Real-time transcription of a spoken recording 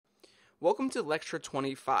Welcome to lecture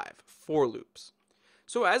 25, for loops.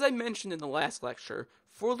 So as I mentioned in the last lecture,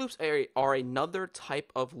 for loops are another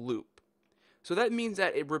type of loop. So that means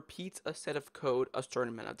that it repeats a set of code a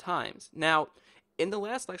certain amount of times. Now, in the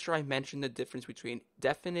last lecture I mentioned the difference between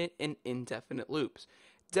definite and indefinite loops.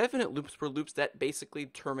 Definite loops were loops that basically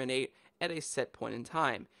terminate at a set point in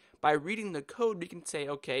time. By reading the code, we can say,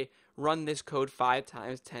 okay, run this code 5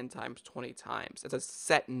 times, 10 times, 20 times. That's a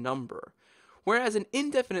set number. Whereas an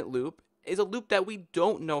indefinite loop is a loop that we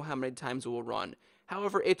don't know how many times it will run.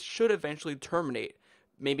 However, it should eventually terminate,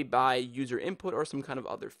 maybe by user input or some kind of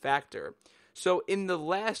other factor. So in the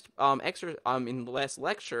last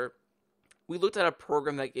lecture, we looked at a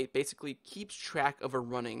program that basically keeps track of a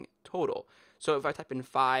running total. So if I type in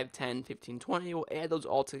 5, 10, 15, 20, it will add those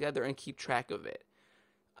all together and keep track of it.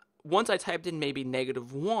 Once I typed in maybe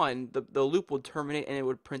 -1, the loop would terminate and it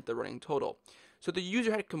would print the running total. So the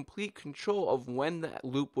user had complete control of when that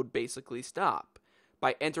loop would basically stop.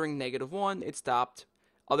 By entering -1, it stopped.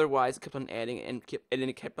 Otherwise, it kept on adding and then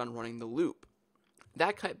it kept on running the loop.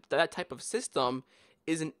 That type of system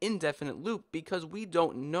is an indefinite loop because we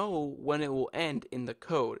don't know when it will end in the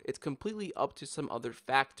code. It's completely up to some other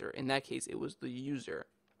factor. In that case, it was the user.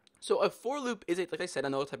 So a for loop is, like I said,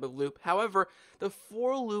 another type of loop. However, the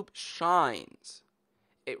for loop shines.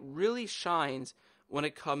 It really shines when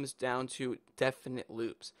it comes down to definite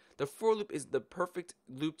loops. The for loop is the perfect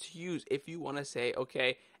loop to use if you want to say,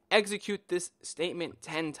 okay, execute this statement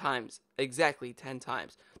 10 times, exactly 10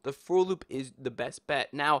 times. The for loop is the best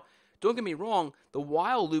bet. Now, don't get me wrong, the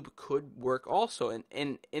while loop could work also. And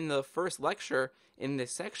in the first lecture, in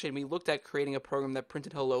this section, we looked at creating a program that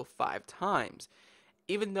printed hello 5 times.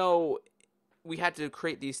 Even though we had to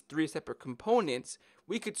create these 3 separate components,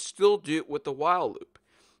 we could still do it with the while loop.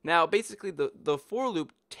 Now, basically, the for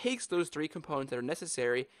loop takes those 3 components that are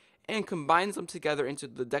necessary and combines them together into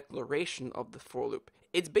the declaration of the for loop.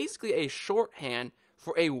 It's basically a shorthand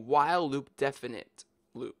for a while loop definite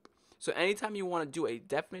loop. So anytime you want to do a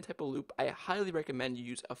definite type of loop, I highly recommend you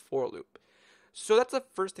use a for loop. So that's the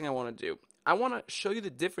first thing I want to do. I want to show you the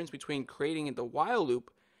difference between creating the while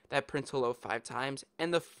loop that prints hello 5 times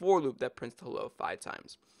and the for loop that prints hello 5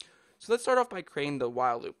 times. So let's start off by creating the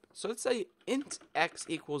while loop. So let's say int x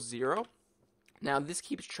equals 0. Now this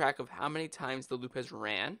keeps track of how many times the loop has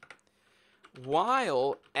ran.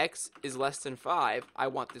 While x is less than 5, I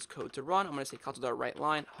want this code to run. I'm going to say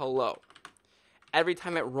console.writeLine hello. Every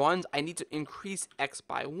time it runs, I need to increase x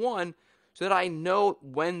by 1 so that I know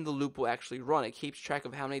when the loop will actually run. It keeps track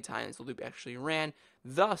of how many times the loop actually ran,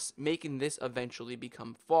 thus making this eventually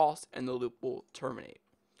become false and the loop will terminate.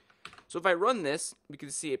 So if I run this, we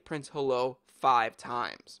can see it prints hello 5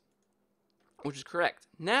 times, which is correct.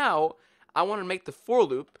 Now, I want to make the for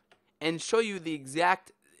loop and show you the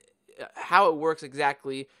exact how it works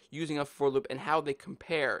exactly using a for loop and how they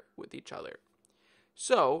compare with each other.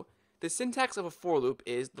 So, the syntax of a for loop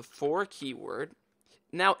is the for keyword.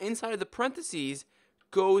 Now, inside of the parentheses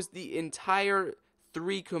goes the entire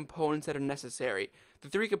 3 components that are necessary. The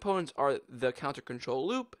 3 components are the counter control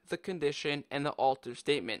loop, the condition, and the alter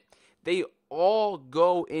statement. They all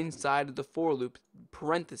go inside of the for loop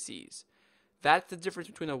parentheses. That's the difference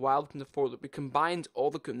between a while loop and the for loop. It combines all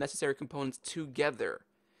the necessary components together.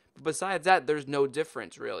 But besides that, there's no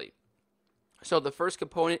difference, really. So the first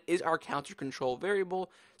component is our counter control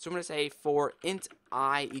variable. So I'm going to say for int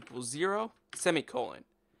I equals 0, semicolon.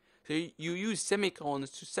 So you use semicolons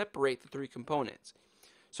to separate the 3 components.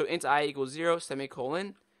 So int I equals 0,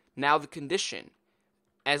 semicolon. Now the condition.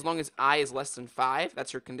 As long as I is less than 5,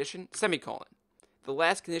 that's your condition, semicolon. The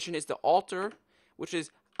last condition is the alter, which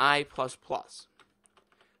is I++.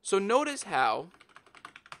 So notice how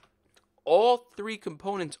all 3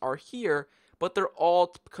 components are here, but they're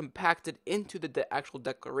all compacted into the actual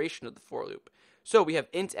declaration of the for loop. So we have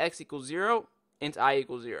int x equals 0, int I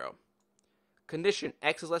equals 0. Condition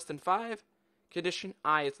x is less than 5, condition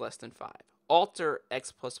I is less than 5. Alter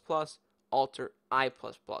x++, alter I++.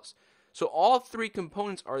 So all 3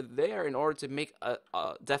 components are there in order to make a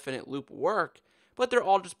definite loop work, but they're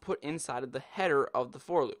all just put inside of the header of the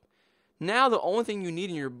for loop. Now the only thing you need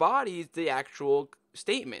in your body is the actual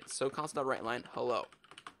statements. So console.writeLine hello.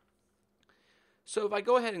 So if I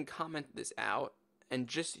go ahead and comment this out and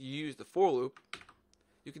just use the for loop,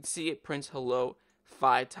 you can see it prints hello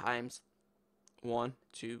 5 times. 1,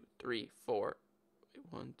 2, 3, 4.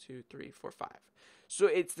 1, 2, 3, 4, 5. So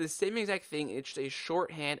it's the same exact thing. It's just a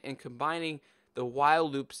shorthand and combining the while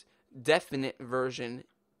loop's definite version,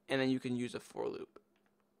 and then you can use a for loop.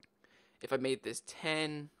 If I made this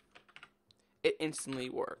 10, it instantly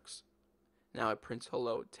works. Now it prints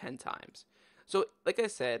hello 10 times. So like I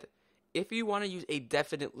said, If you want to use a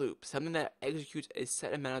definite loop, something that executes a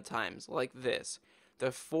set amount of times, like this,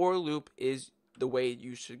 the for loop is the way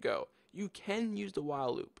you should go. You can use the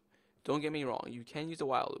while loop. Don't get me wrong, you can use the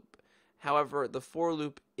while loop. However, the for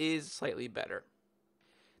loop is slightly better.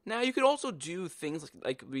 Now, you could also do things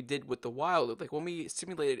like we did with the while loop. Like when we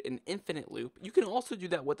simulated an infinite loop, you can also do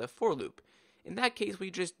that with a for loop. In that case, we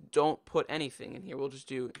just don't put anything in here. We'll just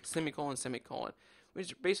do semicolon, semicolon,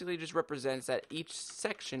 which basically just represents that each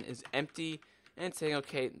section is empty and saying,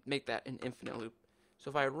 okay, make that an infinite loop. So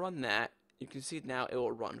if I run that, you can see now it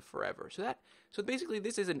will run forever. So basically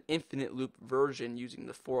this is an infinite loop version using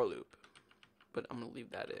the for loop. But I'm going to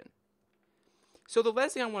leave that in. So the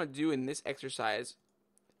last thing I want to do in this exercise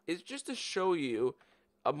is just to show you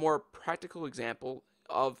a more practical example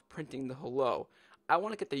of printing the hello. I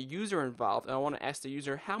want to get the user involved, and I want to ask the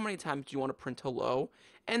user how many times do you want to print hello,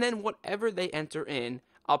 and then whatever they enter in,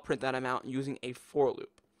 I'll print that amount using a for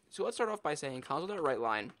loop. So let's start off by saying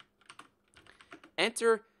console.writeLine,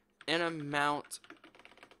 enter an amount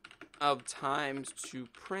of times to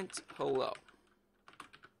print hello.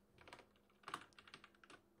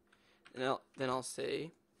 And then I'll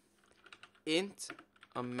say int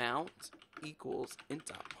amount equals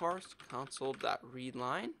int.parse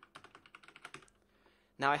console.readline.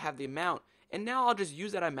 Now I have the amount, and now I'll just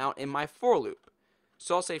use that amount in my for loop.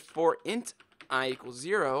 So I'll say for int I equals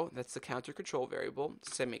 0, that's the counter control variable,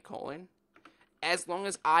 semicolon, as long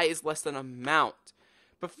as I is less than amount.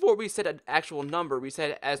 Before we said an actual number, we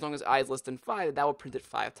said as long as I is less than 5, that will print it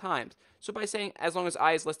 5 times. So by saying as long as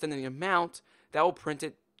I is less than the amount, that will print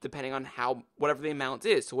it depending on whatever the amount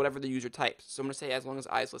is, so whatever the user types. So I'm going to say as long as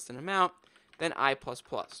I is less than amount, then I++.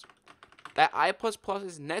 That I++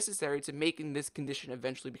 is necessary to making this condition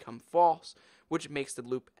eventually become false, which makes the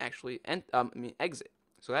loop actually exit.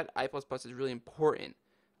 So that I++ is really important.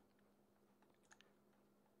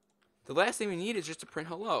 The last thing we need is just to print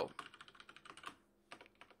hello.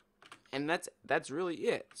 And that's really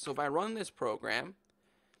it. So if I run this program,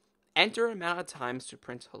 enter amount of times to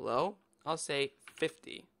print hello, I'll say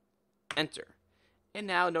 50. Enter. And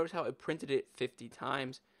now notice how it printed it 50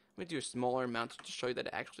 times. I'm going to do a smaller amount to show you that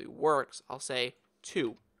it actually works. I'll say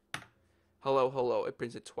 2. Hello, hello. It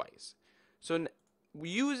prints it twice. So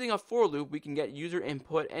using a for loop, we can get user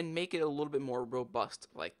input and make it a little bit more robust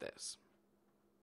like this.